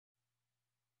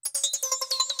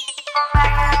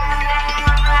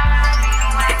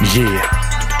Yeah,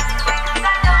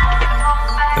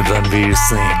 Ranveer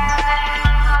Singh,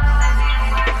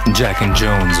 Jack and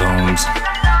Jones owns.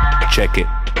 Check it.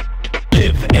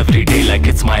 Live every day like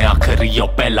it's my आखिरी और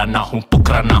पहला ना हूँ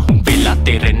पुकरा ना हूँ बेला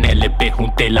तेरे नेले पे हूँ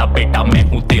तेला बेटा मैं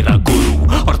हूँ तेरा गुरु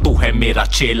और तू है मेरा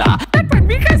चेला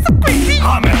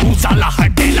हाँ मैं हूँ साला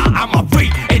हटेला I'm a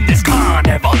freak in this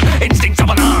carnival instincts of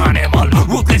an animal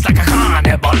ruthless like a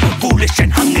carnival foolish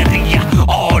and hungry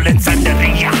all in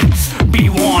Sandaria be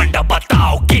warned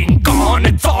बताओ King Kong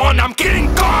it's on I'm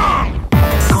King Kong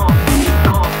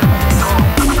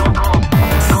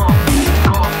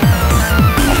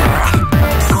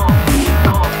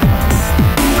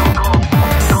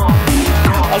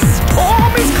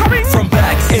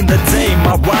in the day,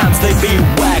 my rhymes they be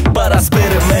whack, but I spit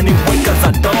them anyway cause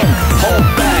I don't hold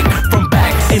back. From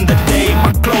back in the day,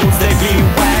 my clothes they be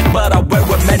whack, but I wear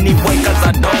them anyway cause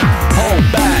I don't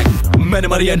hold back.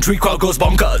 Minimally entry crowd goes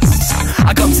bonkers.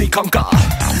 I come see conquer.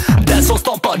 That's so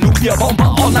stomper, nuclear bomber,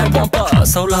 all night bumper.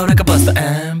 So loud like a buster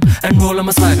amp, and roll on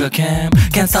my swagger cam.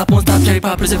 Can't stop, won't stop, Jerry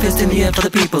Poppers a fist in the air for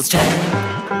the people's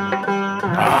champ.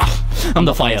 I'm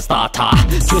the fire starter,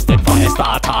 twisted fire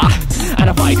starter, and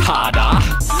I fight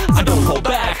harder.